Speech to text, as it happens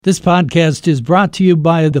This podcast is brought to you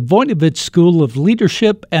by the Voinovich School of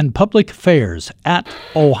Leadership and Public Affairs at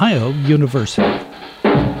Ohio University.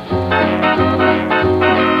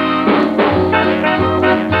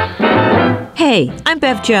 Hey, I'm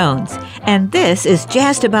Bev Jones, and this is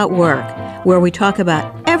Jazzed About Work, where we talk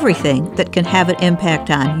about everything that can have an impact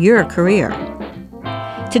on your career.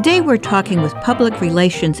 Today we're talking with public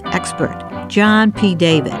relations expert John P.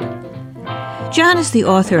 David. John is the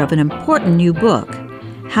author of an important new book,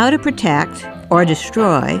 How to Protect or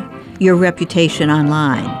Destroy Your Reputation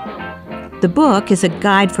Online. The book is a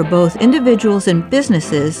guide for both individuals and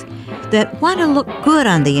businesses that want to look good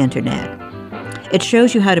on the internet. It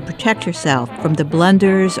shows you how to protect yourself from the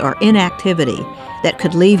blunders or inactivity that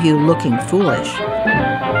could leave you looking foolish.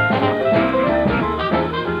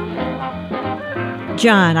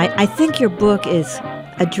 John, I think your book is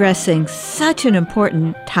addressing such an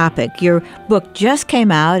important topic. Your book just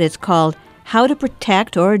came out. It's called How to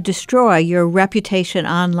Protect or Destroy Your Reputation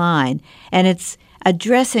Online. And it's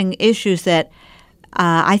addressing issues that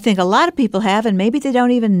I think a lot of people have, and maybe they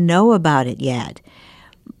don't even know about it yet.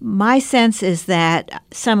 My sense is that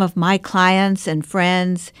some of my clients and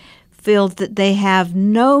friends feel that they have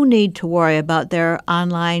no need to worry about their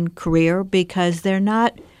online career because they're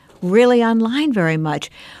not really online very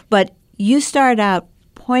much. But you start out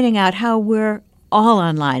pointing out how we're all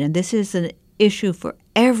online, and this is an issue for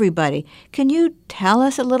everybody. Can you tell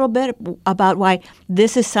us a little bit about why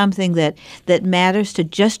this is something that matters to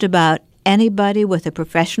just about anybody with a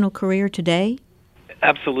professional career today?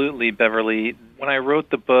 Absolutely, Beverly. When I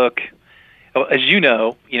wrote the book, as you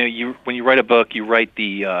know, when you write a book, you write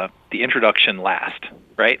the introduction last,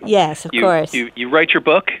 right? Yes, of course. You write your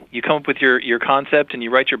book, you come up with your concept, and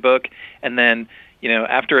you write your book, and then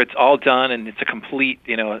after it's all done and it's a complete,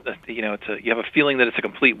 you have a feeling that it's a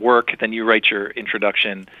complete work, then you write your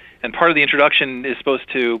introduction. And part of the introduction is supposed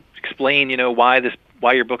to explain, why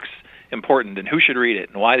your book's important and who should read it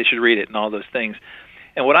and why they should read it and all those things.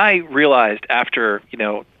 And what I realized after,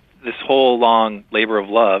 this whole long labor of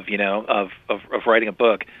love, of writing a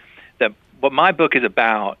book, that what my book is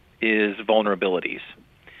about is vulnerabilities.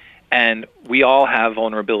 And we all have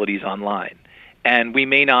vulnerabilities online. And we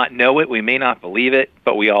may not know it, we may not believe it,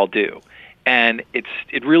 but we all do. And it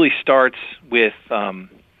really starts with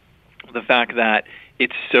the fact that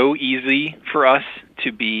it's so easy for us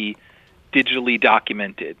to be digitally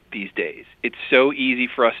documented these days. It's so easy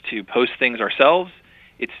for us to post things ourselves.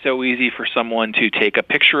 It's so easy for someone to take a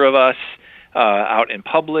picture of us out in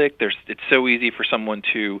public. It's so easy for someone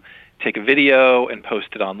to take a video and post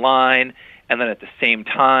it online. And then at the same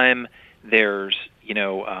time, there's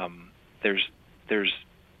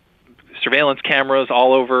surveillance cameras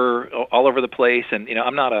all over the place, and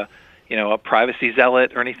I'm not a privacy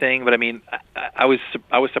zealot or anything, but I mean I was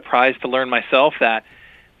surprised to learn myself that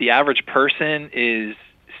the average person is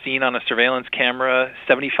seen on a surveillance camera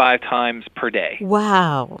 75 times per day.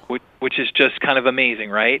 Wow. Which is just kind of amazing,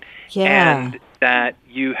 right? Yeah. And that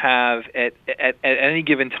you have at any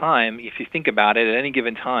given time, if you think about it, at any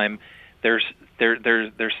given time, there's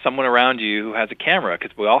someone around you who has a camera,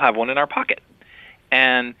 because we all have one in our pocket.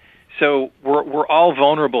 And so we're all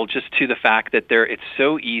vulnerable just to the fact that it's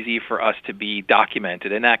so easy for us to be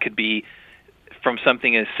documented, and that could be from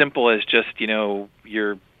something as simple as just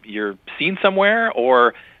you're seen somewhere,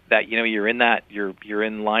 or that you're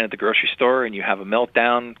in line at the grocery store and you have a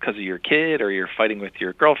meltdown because of your kid, or you're fighting with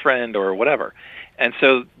your girlfriend or whatever. And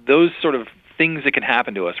so those sort of things that can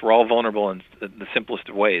happen to us, we're all vulnerable in the simplest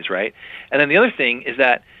of ways, right? And then the other thing is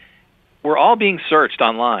that we're all being searched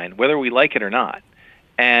online, whether we like it or not.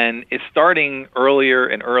 And it's starting earlier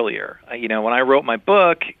and earlier. When I wrote my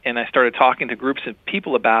book and I started talking to groups of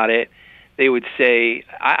people about it, they would say,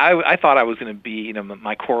 I thought I was going to be,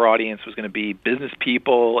 my core audience was going to be business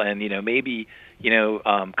people and, maybe,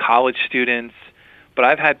 college students. But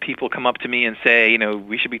I've had people come up to me and say,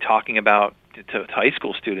 we should be talking about to high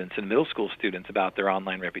school students and middle school students about their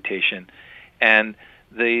online reputation. And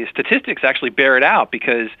the statistics actually bear it out,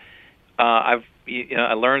 because I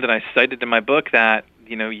learned, and I cited in my book, that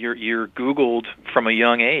you're Googled from a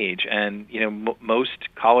young age, and most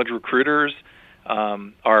college recruiters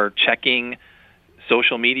are checking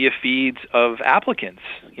social media feeds of applicants,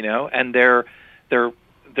 and they're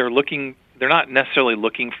looking. They're not necessarily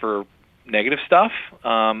looking for negative stuff,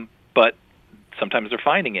 but sometimes they're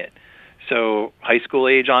finding it. So high school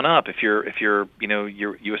age on up, if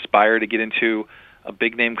you aspire to get into a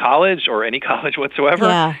big name college or any college whatsoever,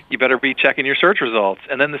 yeah, you better be checking your search results.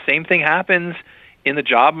 And then the same thing happens in the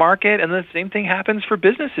job market, and the same thing happens for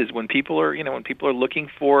businesses when people are looking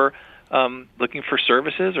for looking for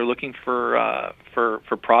services or looking for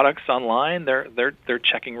products online. They're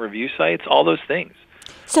checking review sites, all those things.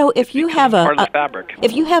 So if you have part of the fabric.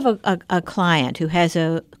 If you have a client who has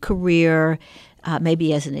a career,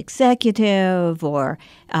 maybe as an executive or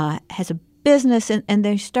has a business, and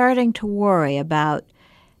they're starting to worry about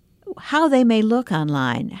how they may look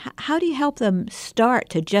online, how do you help them start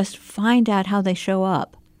to just find out how they show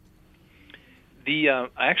up? I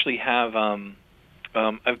actually have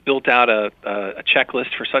I've built out a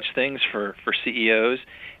checklist for such things for CEOs,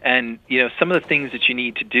 and some of the things that you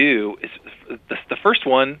need to do is the first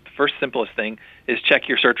simplest thing is check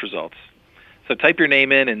your search results. So type your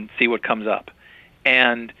name in and see what comes up,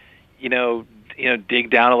 and dig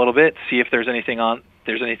down a little bit, see if there's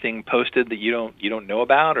anything posted that you don't know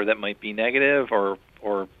about or that might be negative or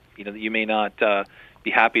that you may not be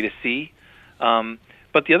happy to see.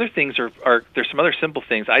 But the other things are there's some other simple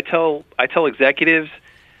things. I tell executives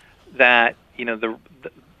that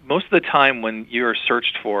most of the time when you're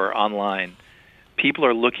searched for online, people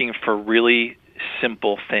are looking for really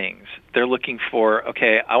simple things. They're looking for,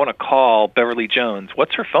 okay, I want to call Beverly Jones.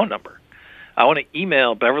 What's her phone number? I want to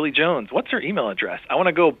email Beverly Jones. What's her email address? I want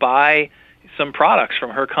to go buy some products from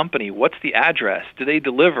her company. What's the address? Do they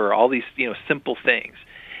deliver? All these simple things.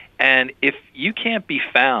 And if you can't be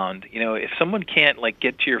found, if someone can't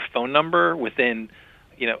get to your phone number within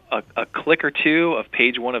a click or two of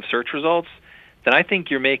page one of search results, then I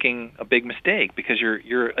think you're making a big mistake, because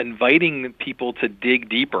you're inviting people to dig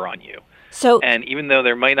deeper on you. And even though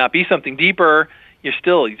there might not be something deeper, you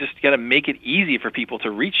just got to make it easy for people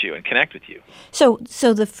to reach you and connect with you. So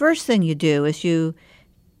the first thing you do is you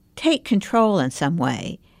take control in some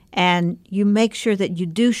way, and you make sure that you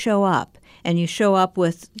do show up, and you show up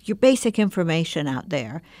with your basic information out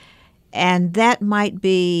there. And that might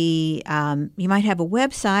be, you might have a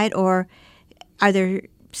website, or are there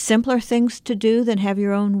simpler things to do than have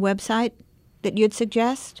your own website that you'd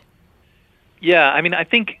suggest? Yeah, I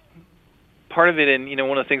think part of it, and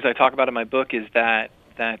one of the things I talk about in my book is that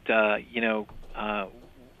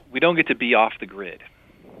we don't get to be off the grid.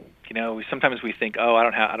 Sometimes we think,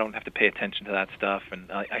 I don't have to pay attention to that stuff,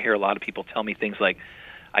 and I hear a lot of people tell me things like,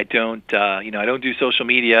 I don't do social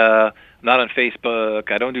media, I'm not on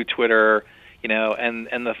Facebook, I don't do Twitter,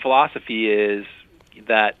 and the philosophy is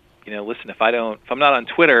that, listen, if I'm not on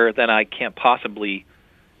Twitter, then I can't possibly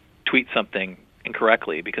tweet something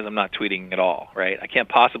incorrectly because I'm not tweeting at all, right? I can't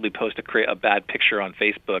possibly post a bad picture on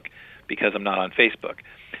Facebook because I'm not on Facebook.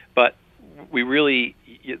 But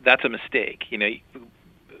that's a mistake,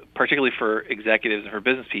 particularly for executives and for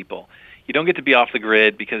business people. You don't get to be off the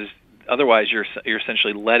grid, because otherwise you're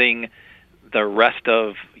essentially letting the rest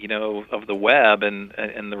of of the web and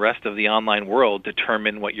the rest of the online world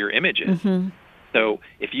determine what your image is. Mm-hmm. So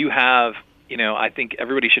if you have, I think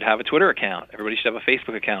everybody should have a Twitter account. Everybody should have a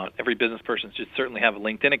Facebook account. Every business person should certainly have a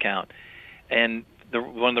LinkedIn account. And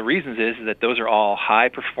one of the reasons is that those are all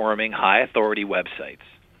high-performing, high-authority websites.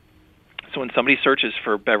 So when somebody searches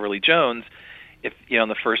for Beverly Jones, if on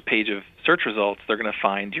the first page of search results, they're going to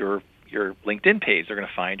find your LinkedIn page, they're going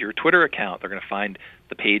to find your Twitter account, they're going to find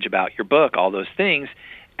the page about your book, all those things.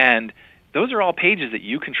 And those are all pages that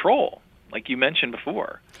you control, like you mentioned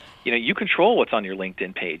before. You control what's on your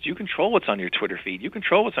LinkedIn page, you control what's on your Twitter feed, you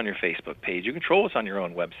control what's on your Facebook page, you control what's on your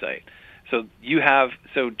own website. So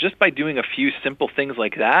just by doing a few simple things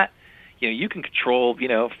like that, you can control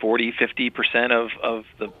 40-50%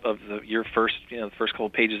 of your first first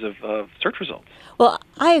couple pages of search results. Well,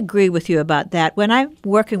 I agree with you about that. When I'm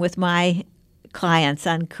working with my clients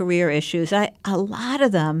on career issues, a lot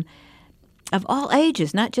of them, of all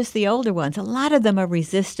ages, not just the older ones, a lot of them are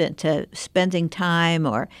resistant to spending time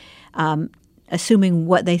or assuming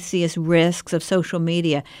what they see as risks of social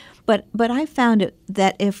media. But I found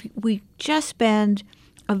that if we just spend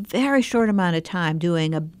a very short amount of time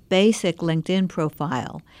doing a basic LinkedIn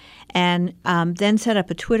profile and then set up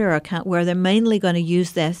a Twitter account where they're mainly going to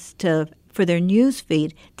use this for their news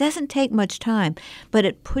feed, doesn't take much time, but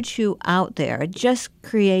it puts you out there. It just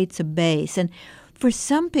creates a base. And for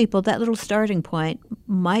some people, that little starting point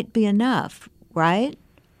might be enough, right?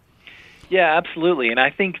 Yeah, absolutely. And I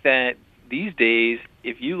think that these days,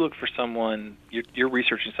 if you look for someone, you're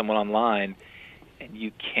researching someone online, and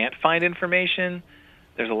you can't find information,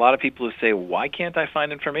 there's a lot of people who say, why can't I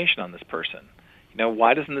find information on this person?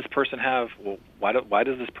 Why doesn't this person have, why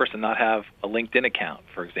does this person not have a LinkedIn account,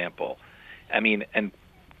 for example? And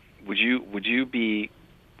would you be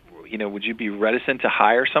reticent to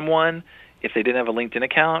hire someone if they didn't have a LinkedIn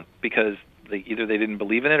account because either they didn't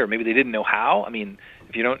believe in it or maybe they didn't know how?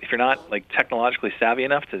 If you're not technologically savvy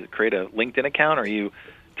enough to create a LinkedIn account, are you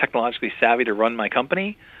technologically savvy to run my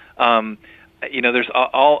company? There's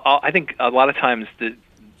all I think a lot of times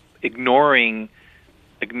ignoring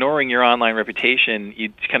your online reputation,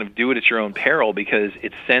 you kind of do it at your own peril because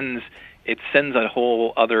it sends a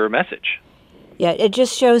whole other message. Yeah, it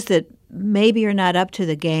just shows that maybe you're not up to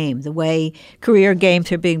the game, the way career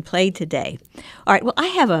games are being played today. All right, well, I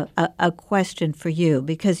have a question for you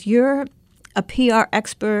because you're a PR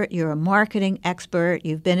expert, you're a marketing expert,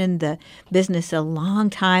 you've been in the business a long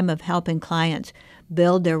time of helping clients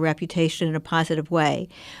build their reputation in a positive way.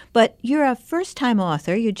 But you're a first-time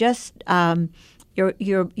author. You just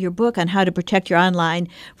your book on how to protect your online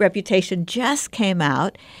reputation just came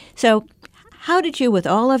out. So how did you, with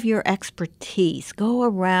all of your expertise, go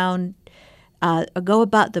about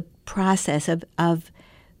the process of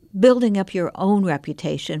building up your own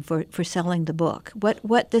reputation for selling the book?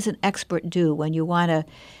 What does an expert do when you want to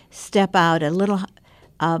step out a little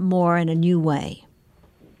more in a new way?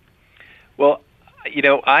 Well,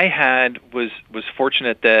 I was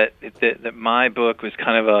fortunate that my book was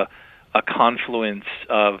kind of a confluence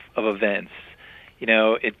of events.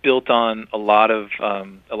 It built on a lot of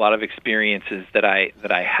experiences that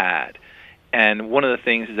I had, and one of the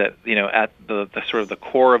things is that at the sort of the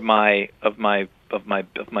core of my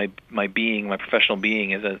being, my professional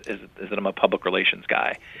being, is that I'm a public relations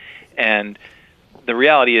guy, and the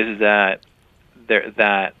reality is that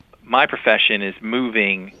my profession is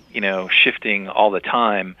moving, shifting all the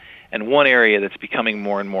time, and one area that's becoming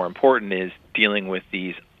more and more important is dealing with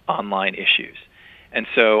these online issues, and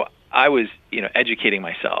so I was, educating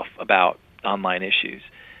myself about online issues.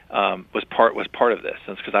 Was part of this.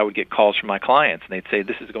 It's because I would get calls from my clients, and they'd say,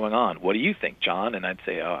 "This is going on. What do you think, John?" And I'd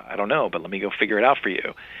say, "Oh, I don't know, but let me go figure it out for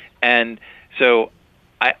you." And so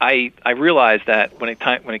I realized that when it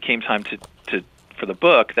came time for the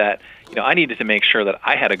book, that I needed to make sure that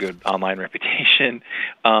I had a good online reputation.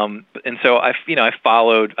 And so I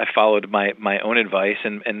followed my own advice,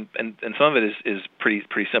 and some of it is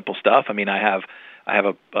pretty simple stuff. I mean, I have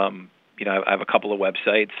a couple of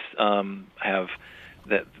websites. I have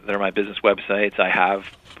that are my business websites. I have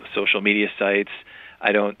social media sites.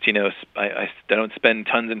 I don't spend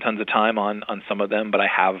tons and tons of time on some of them, but I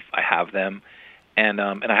have them, and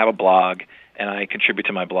I have a blog, and I contribute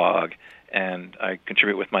to my blog, and I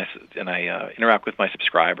interact with my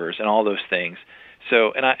subscribers and all those things.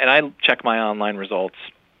 So and I check my online results,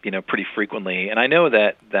 pretty frequently, and I know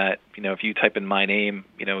that if you type in my name,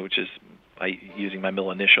 which is using my middle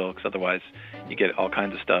initial, because otherwise you get all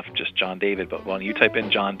kinds of stuff, just John David. But when you type in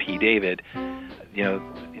John P. David,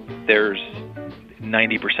 there's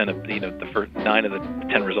 90% of the first 9 of the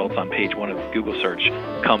 10 results on page 1 of Google search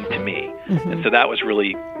come to me. Mm-hmm. And so that was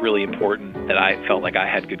really, really important, that I felt like I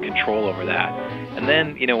had good control over that. And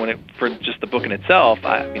then for just the book in itself,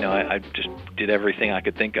 I just did everything I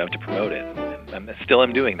could think of to promote it, and I still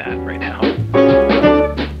am doing that right now.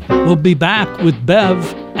 We'll be back with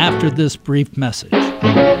Bev after this brief message.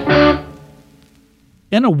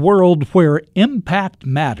 In a world where impact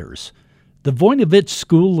matters, the Voinovich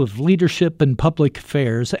School of Leadership and Public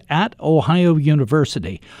Affairs at Ohio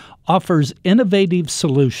University offers innovative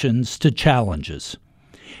solutions to challenges.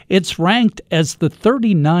 It's ranked as the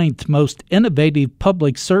 39th most innovative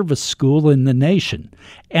public service school in the nation,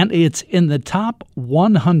 and it's in the top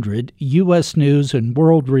 100 U.S. News and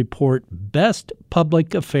World Report Best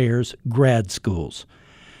Public Affairs grad schools.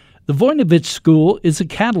 The Voinovich School is a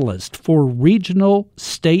catalyst for regional,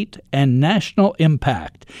 state, and national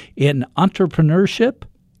impact in entrepreneurship,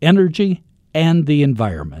 energy, and the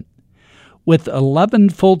environment. With 11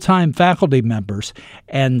 full-time faculty members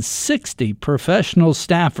and 60 professional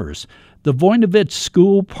staffers, the Voinovich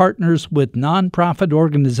School partners with nonprofit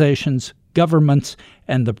organizations, governments,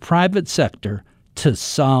 and the private sector to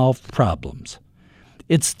solve problems.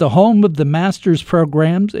 It's the home of the master's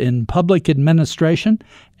programs in public administration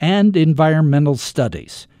and environmental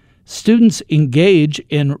studies. Students engage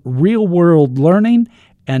in real-world learning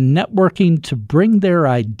and networking to bring their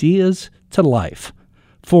ideas to life.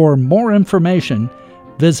 For more information,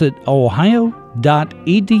 visit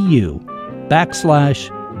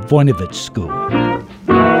ohio.edu/Voinovich School.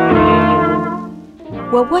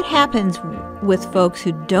 Well, what happens with folks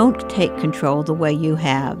who don't take control the way you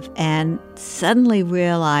have and suddenly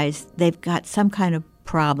realize they've got some kind of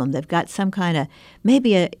problem? They've got some kind of,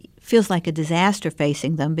 feels like a disaster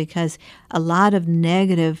facing them because a lot of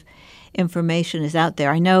negative information is out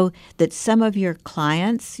there. I know that some of your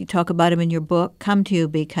clients, you talk about them in your book, come to you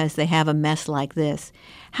because they have a mess like this.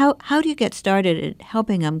 How do you get started at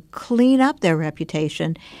helping them clean up their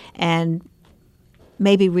reputation and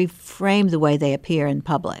maybe reframe the way they appear in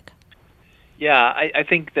public? Yeah, I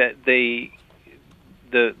think that the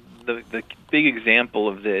the big example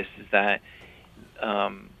of this is that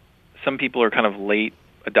some people are kind of late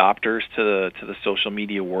adopters to the social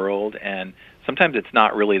media world, and sometimes it's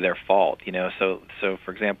not really their fault, So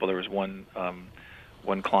for example, there was one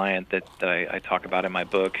client that I talk about in my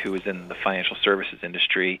book who was in the financial services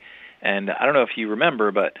industry, and I don't know if you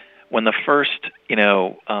remember, but when the first,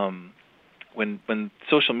 when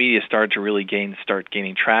social media started to really start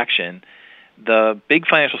gaining traction, the big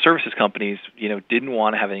financial services companies, didn't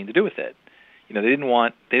want to have anything to do with it. They didn't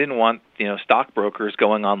want stockbrokers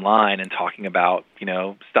going online and talking about,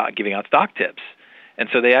 giving out stock tips. And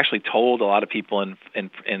so they actually told a lot of people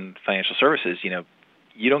in financial services,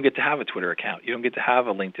 you don't get to have a Twitter account. You don't get to have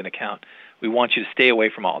a LinkedIn account. We want you to stay away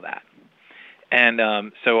from all that.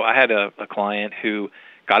 And so I had a client who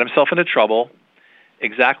got himself into trouble.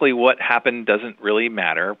 Exactly what happened doesn't really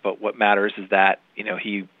matter, but what matters is that,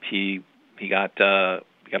 he got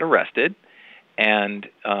arrested, and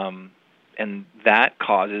that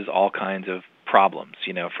causes all kinds of problems,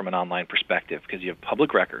 from an online perspective, because you have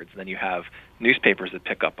public records, and then you have newspapers that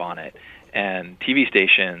pick up on it, and TV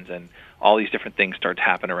stations, and all these different things start to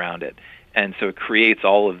happen around it. And so it creates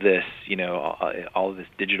all of this, all of this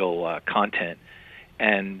digital content.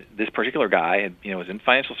 And this particular guy, was in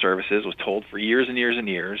financial services, was told for years and years and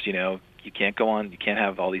years, you can't go on, you can't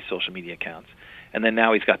have all these social media accounts. And then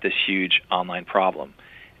now he's got this huge online problem.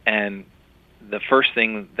 And the first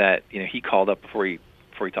thing that, he called up before he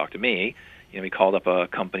talked to me, he called up a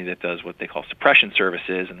company that does what they call suppression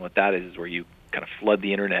services, and what that is where you kind of flood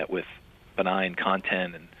the internet with benign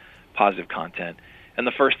content and positive content. And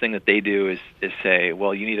the first thing that they do is say,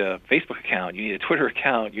 well, you need a Facebook account, you need a Twitter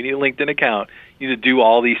account, you need a LinkedIn account, you need to do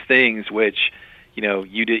all these things which,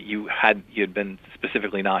 you had been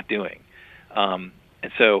specifically not doing. And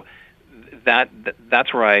so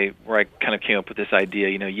that's where I kind of came up with this idea.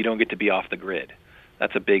 You don't get to be off the grid.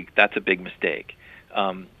 That's a big mistake.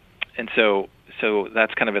 And so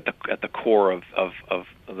that's kind of at the core of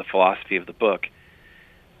the philosophy of the book.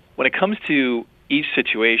 When it comes to each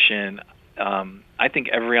situation, I think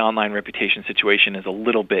every online reputation situation is a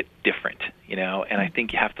little bit different, and I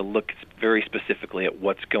think you have to look very specifically at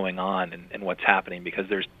what's going on and what's happening, because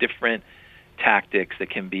there's different tactics that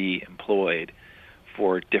can be employed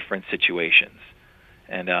for different situations,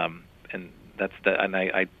 and I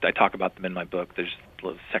talk about them in my book. There's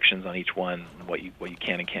sections on each one, what you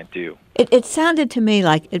can and can't do. It sounded to me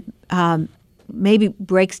like it maybe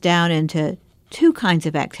breaks down into two kinds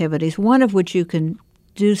of activities, one of which you can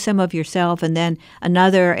do some of yourself, and then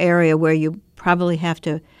another area where you probably have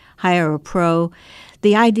to hire a pro.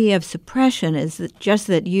 The idea of suppression is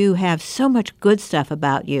that you have so much good stuff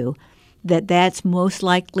about you that's most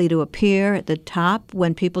likely to appear at the top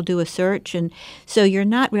when people do a search, and so you're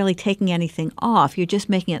not really taking anything off. You're just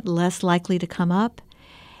making it less likely to come up.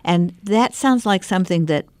 And that sounds like something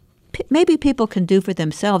that maybe people can do for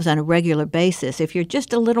themselves on a regular basis. If you're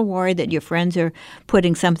just a little worried that your friends are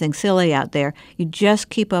putting something silly out there, you just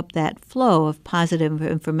keep up that flow of positive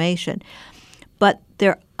information. But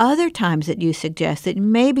there are other times that you suggest that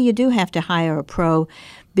maybe you do have to hire a pro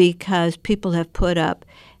because people have put up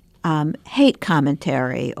hate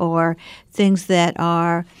commentary or things that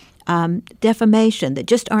are defamation that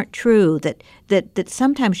just aren't true, that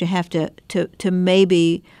sometimes you have to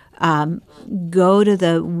maybe go to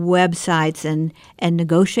the websites and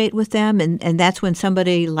negotiate with them, and that's when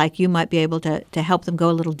somebody like you might be able to help them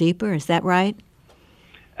go a little deeper. Is that right?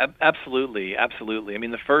 Absolutely. I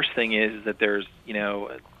mean, the first thing is that there's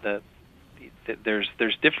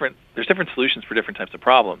there's different solutions for different types of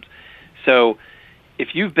problems. So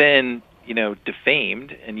if you've been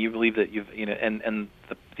defamed and you believe that you've and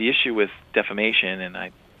the issue with defamation, and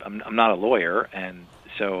I'm not a lawyer, and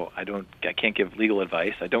so I can't give legal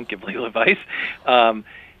advice. I don't give legal advice.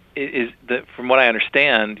 Is that from what I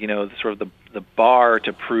understand, sort of the bar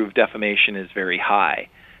to prove defamation is very high,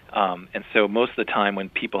 and so most of the time when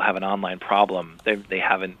people have an online problem, they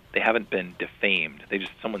haven't been defamed.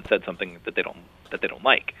 Someone said something that they don't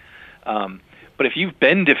like. But if you've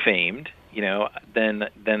been defamed,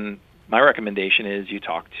 then my recommendation is you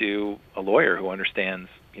talk to a lawyer who understands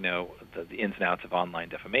the ins and outs of online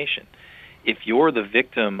defamation. If you're the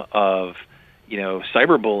victim of,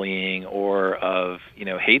 cyberbullying or of,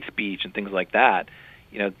 hate speech and things like that,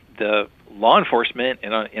 the law enforcement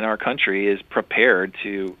in our country is prepared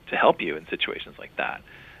to help you in situations like that.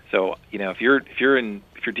 So, if you're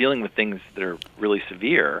dealing with things that are really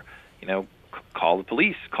severe, call the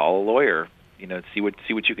police, call a lawyer, see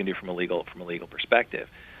what you can do from a legal perspective.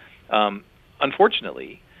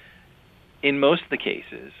 Unfortunately, in most of the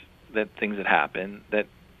cases that things that happen, that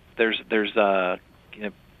there's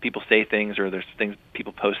people say things, or there's things,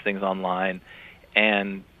 people post things online,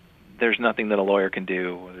 and there's nothing that a lawyer can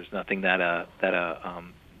do, or there's nothing that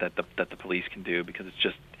the police can do, because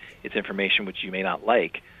it's information which you may not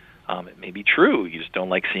like. It may be true, you just don't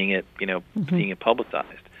like seeing it, seeing it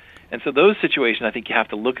publicized. And so those situations, I think you have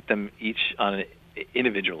to look at them each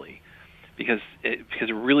individually, because it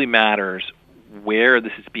really matters where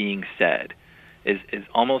this is being said. Is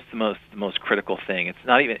almost the most critical thing. It's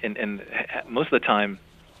not even, and most of the time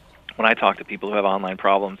when I talk to people who have online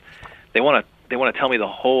problems, they want to tell me the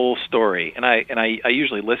whole story, and I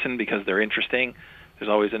usually listen because they're interesting. There's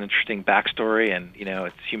always an interesting backstory, and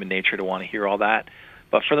it's human nature to want to hear all that.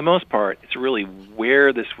 But for the most part, it's really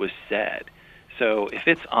where this was said. So if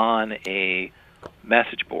it's on a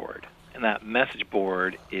message board, and that message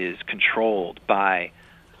board is controlled by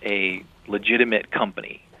a legitimate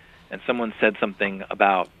company, and someone said something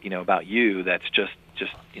about you that's just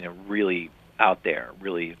really out there,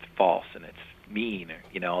 really false, and it's mean,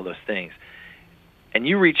 or all those things, and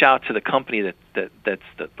you reach out to the company that's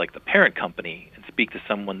like the parent company and speak to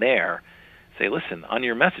someone there, say, listen, on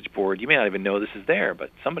your message board, you may not even know this is there, but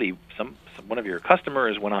one of your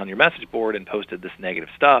customers went on your message board and posted this negative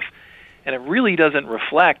stuff, and it really doesn't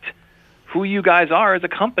reflect who you guys are as a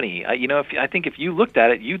company. I think if you looked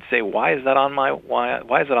at it, you'd say, why is that on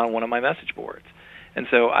one of my message boards? And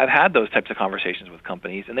so I've had those types of conversations with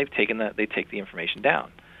companies, and they take the information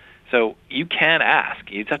down. So you can ask.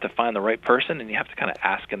 You just have to find the right person, and you have to kind of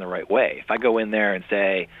ask in the right way. If I go in there and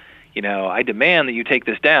say, I demand that you take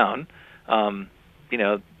this down, then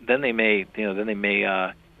they may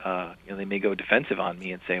go defensive on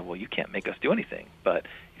me and say, well, you can't make us do anything. But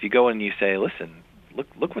if you go in and you say, listen,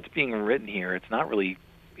 look what's being written here. It's not really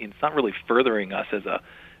furthering us as a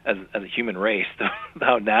human race.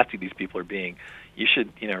 How nasty these people are being. You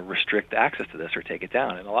should restrict access to this or take it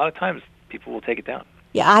down. And a lot of times people will take it down.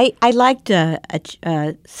 Yeah, I liked a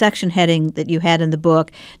section heading that you had in the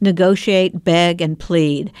book, negotiate, beg, and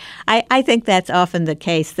plead. I think that's often the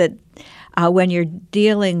case, that when you're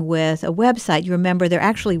dealing with a website, you remember there are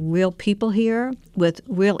actually real people here with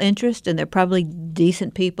real interest, and they're probably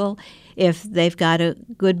decent people if they've got a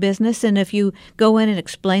good business. And if you go in and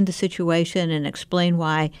explain the situation and explain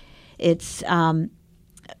why it's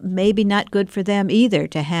maybe not good for them either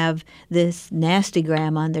to have this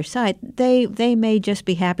nastygram on their site, they may just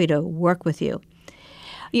be happy to work with you.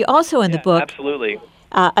 You also in the book absolutely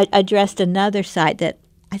addressed another site that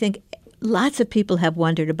I think lots of people have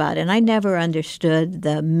wondered about, and I never understood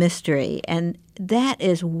the mystery, and that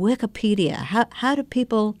is Wikipedia. How do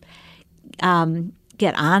people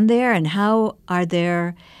get on there, and how are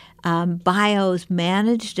their bios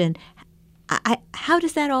managed, and how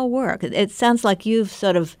does that all work? It sounds like you've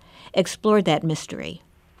sort of explored that mystery.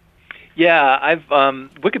 Yeah,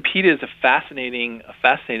 Wikipedia is a fascinating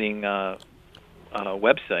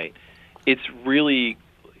website. It's really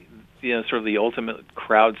sort of the ultimate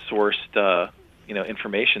crowdsourced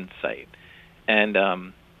information site, and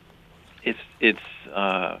it's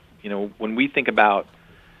when we think about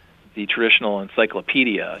the traditional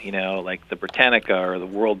encyclopedia, like the Britannica or the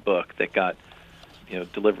World Book that got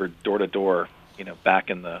delivered door to door, back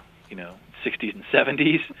in the 60s and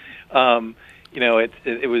 70s.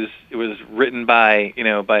 It was written by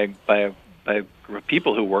a group of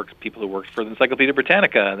people who worked for the Encyclopedia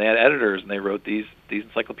Britannica, and they had editors, and they wrote these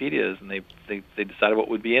encyclopedias, and they decided what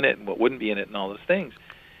would be in it and what wouldn't be in it and all those things.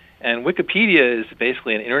 And Wikipedia is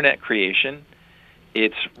basically an internet creation.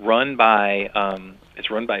 It's run by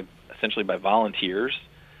essentially by volunteers.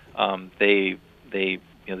 They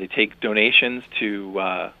take donations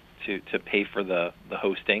to pay for the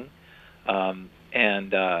hosting,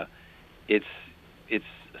 and it's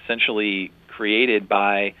essentially created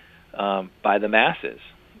by the masses.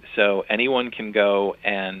 So anyone can go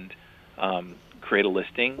and create a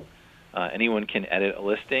listing. Anyone can edit a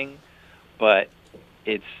listing, but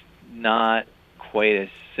it's not quite as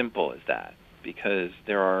simple as that, because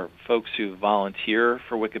there are folks who volunteer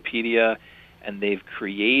for Wikipedia, and they've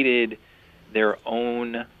created their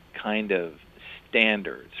own kind of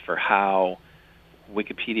standards for how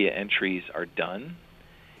Wikipedia entries are done,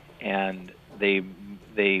 and they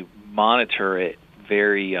monitor it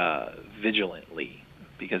very vigilantly,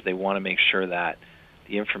 because they want to make sure that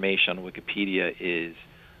the information on Wikipedia is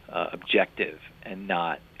objective and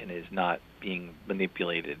is not being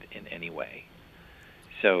manipulated in any way.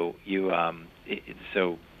 So it's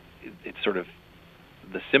sort of,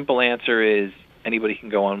 the simple answer is anybody can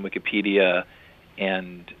go on Wikipedia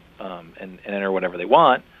and enter whatever they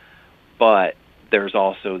want, but there's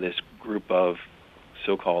also this group of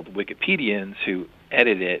so-called Wikipedians who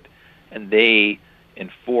edit it, and they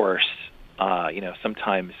enforce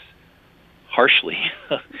sometimes harshly,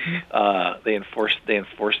 they enforce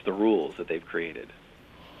the rules that they've created.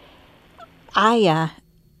 I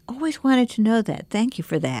always wanted to know that. Thank you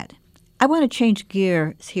for that. I want to change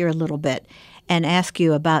gears here a little bit and ask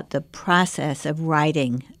you about the process of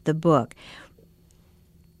writing the book.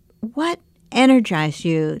 What energized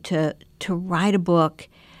you to write a book?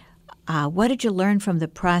 What did you learn from the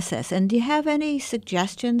process? And do you have any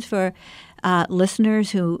suggestions for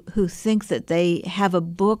listeners who think that they have a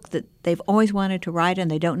book that they've always wanted to write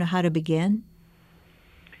and they don't know how to begin?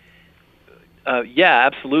 Yeah,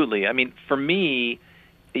 absolutely. I mean, for me,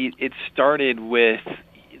 it started with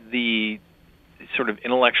the sort of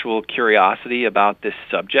intellectual curiosity about this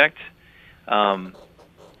subject, and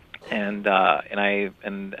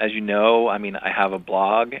as you know, I mean, I have a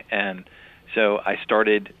blog, and so I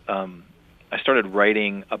started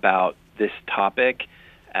writing about this topic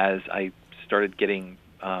as I started getting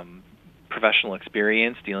professional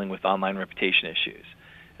experience dealing with online reputation issues.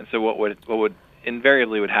 And so what would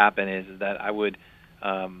invariably would happen is that I would,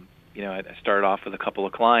 I started off with a couple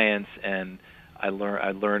of clients, and I'd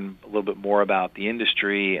learn a little bit more about the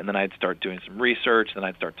industry, and then I'd start doing some research, then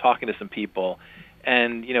I'd start talking to some people,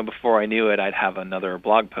 and before I knew it, I'd have another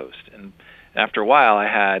blog post. And after a while, I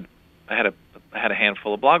had a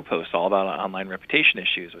handful of blog posts all about online reputation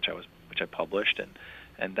issues, which I published,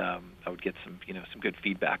 and I would get some good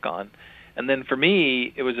feedback on. And then for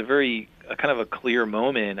me, it was a kind of a clear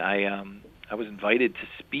moment. I was invited to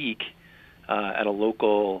speak at a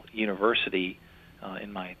local university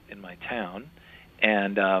in my town,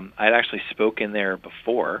 and I'd actually spoken there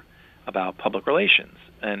before about public relations.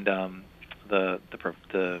 And the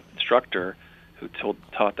instructor who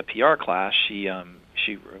taught the PR class, she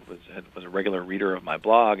was a regular reader of my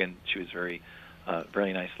blog, and she was very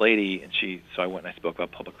nice lady. And so I went and I spoke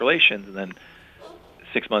about public relations, and then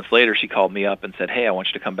 6 months later, she called me up and said, "Hey, I want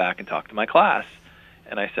you to come back and talk to my class."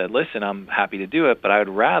 And I said, "Listen, I'm happy to do it, but I would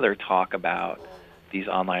rather talk about these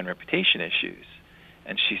online reputation issues."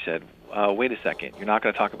 And she said, "Wait a second, you're not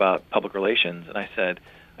going to talk about public relations?" And I said,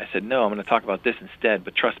 "No, I'm going to talk about this instead,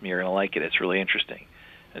 but trust me, you're going to like it. It's really interesting."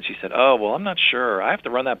 And she said, "Oh, well, I'm not sure. I have to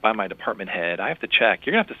run that by my department head. I have to check.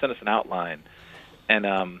 You're going to have to send us an outline."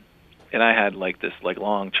 And I had this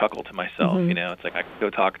long chuckle to myself. Mm-hmm. It's like I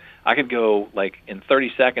could go in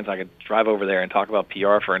 30 seconds, I could drive over there and talk about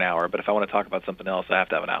PR for an hour, but if I want to talk about something else, I have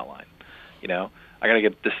to have an outline. I got to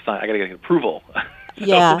get this, I got to get approval.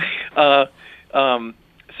 Yeah.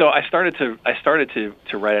 So I started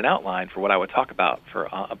to write an outline for what I would talk about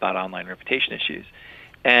about online reputation issues.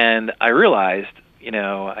 And I realized,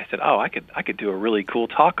 I said, "Oh, I could do a really cool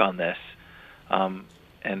talk on this."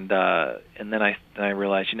 And then I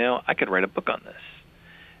realized, I could write a book on this.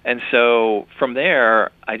 And so from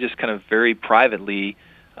there, I just kind of very privately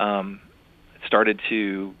started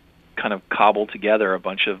to kind of cobble together a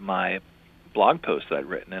bunch of my blog posts that I'd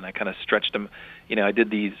written, and I kind of stretched them. I did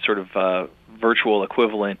the sort of virtual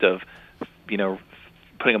equivalent of,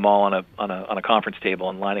 putting them all on a conference table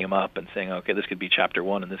and lining them up and saying, okay, this could be chapter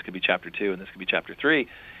 1, and this could be chapter 2, and this could be chapter 3,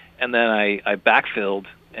 and then I backfilled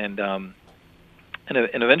and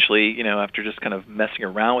eventually, after just kind of messing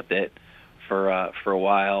around with it for a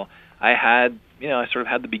while, I sort of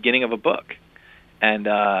had the beginning of a book, and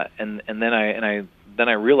then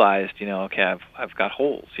I realized, okay, I've got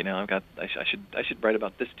holes, I should write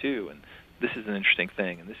about this too, and this is an interesting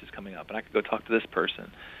thing, and this is coming up, and I could go talk to this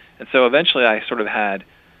person, and so eventually I sort of had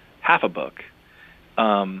half a book,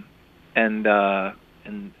 and I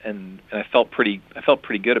felt pretty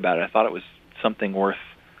good about it. I thought it was something worth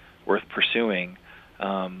pursuing.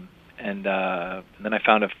 And then I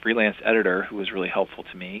found a freelance editor who was really helpful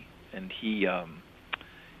to me, and he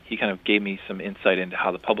kind of gave me some insight into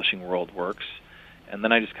how the publishing world works. And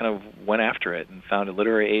then I just kind of went after it and found a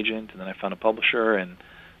literary agent, and then I found a publisher, and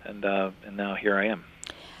now here I am.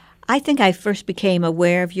 I think I first became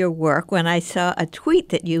aware of your work when I saw a tweet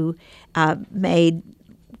that you made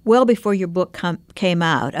well before your book came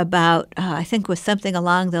out about, I think it was something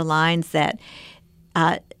along the lines that,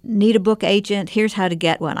 need a book agent, here's how to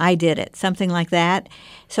get one. I did it, something like that.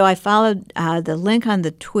 So I followed the link on the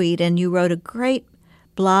tweet, and you wrote a great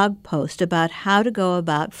blog post about how to go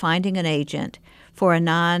about finding an agent for a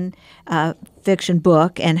non-fiction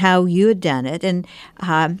book and how you had done it. And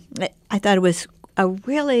I thought it was a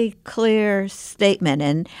really clear statement,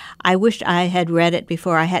 and I wished I had read it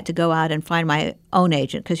before I had to go out and find my own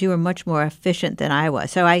agent, because you were much more efficient than I was.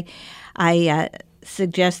 So I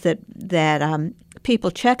suggest that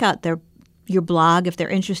people check out your blog if they're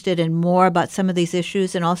interested in more about some of these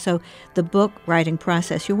issues, and also the book writing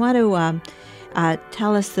process. You want to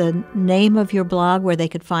tell us the name of your blog where they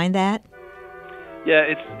could find that?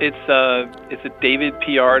 Yeah, it's at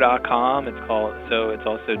davidpr.com. It's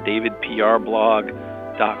also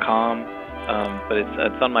davidprblog.com. But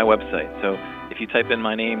it's on my website. So if you type in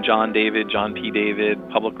my name, John P. David,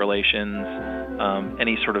 public relations,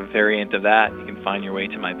 any sort of variant of that, you can find your way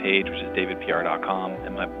to my page, which is davidpr.com,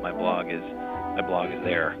 and my blog is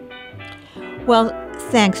there. Well,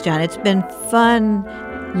 thanks, John. It's been fun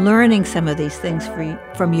learning some of these things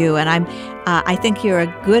from you, and I think you're a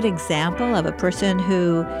good example of a person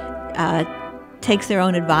who takes their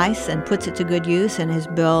own advice and puts it to good use and has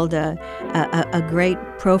built a great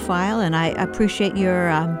profile. And I appreciate your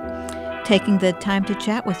taking the time to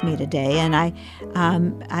chat with me today. And I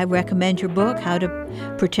recommend your book, How to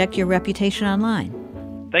Protect Your Reputation Online.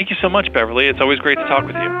 Thank you so much, Beverly. It's always great to talk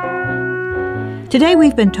with you. Today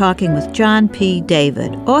we've been talking with John P.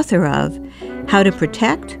 David, author of How to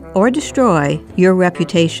Protect or Destroy Your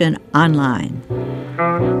Reputation Online.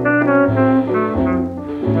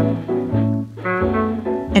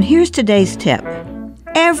 And here's today's tip.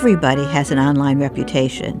 Everybody has an online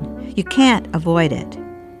reputation. You can't avoid it.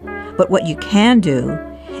 But what you can do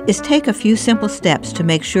is take a few simple steps to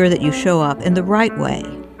make sure that you show up in the right way.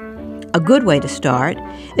 A good way to start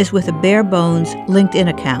is with a bare-bones LinkedIn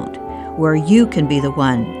account where you can be the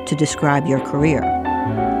one to describe your career.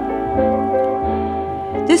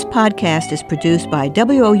 This podcast is produced by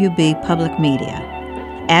WOUB Public Media.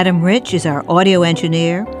 Adam Rich is our audio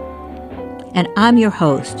engineer, and I'm your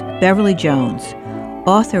host, Beverly Jones,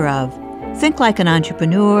 author of Think Like an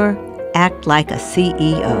Entrepreneur, Act Like a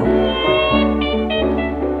CEO.